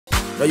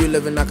Know you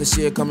living, I can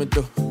see it coming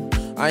through.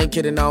 I ain't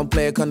kidding, I don't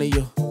play it, come to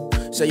you.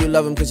 Say you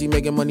love him cause he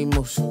making money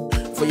moves.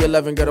 For your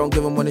loving, girl, don't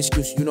give him one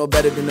excuse. You know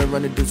better than to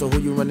run it, do, so who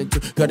you running to?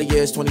 Girl, the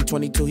year is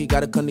 2022, he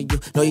gotta come to you.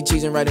 Know he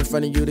cheating right in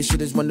front of you, this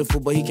shit is wonderful.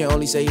 But he can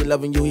only say he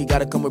loving you, he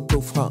gotta come with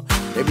proof, huh?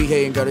 They be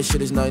hating, girl, this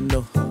shit is nothing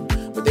new, huh?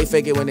 But they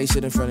fake it when they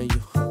sit in front of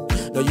you.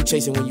 Know you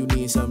chasing when you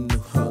need something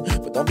new, huh?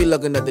 But don't be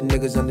looking at the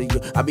niggas under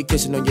you. I be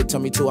kissing on your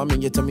tummy too, I'm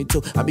in your tummy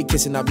too. I be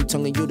kissing, I be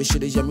tonguing you, this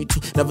shit is yummy too.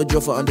 Never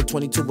drill for under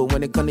 22, but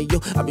when it come to you,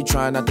 I be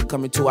trying not to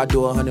come into. I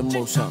do 100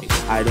 moves, huh?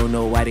 I don't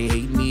know why they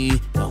hate me,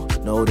 no,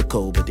 know the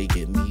code, but they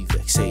get me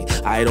vexed. Say,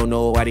 I don't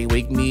know why they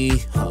wake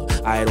me, huh?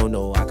 I don't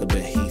know, I could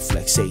bet he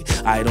flex. Say,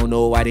 I don't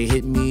know why they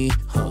hit me,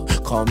 huh?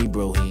 Call me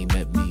bro, he ain't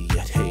met me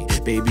yet. Hey,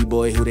 baby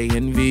boy, who they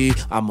envy?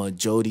 I'm a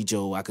Jody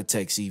Joe, I could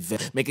text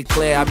Yvette. Make it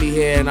clear, I be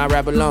here and I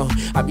rap alone.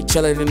 I be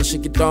chillin' and the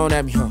shit get thrown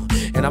at me, huh?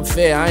 And I'm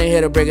fair, I ain't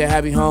here to break a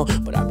happy home,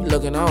 but I be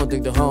looking, I don't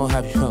think the home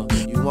happy, huh?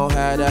 You won't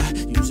have that,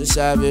 use a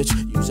savage,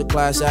 use a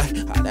class act.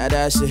 How that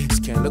ass is,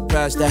 can't look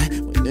past that.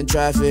 When in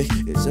traffic,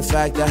 it's a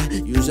fact that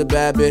you's a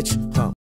bad bitch, huh?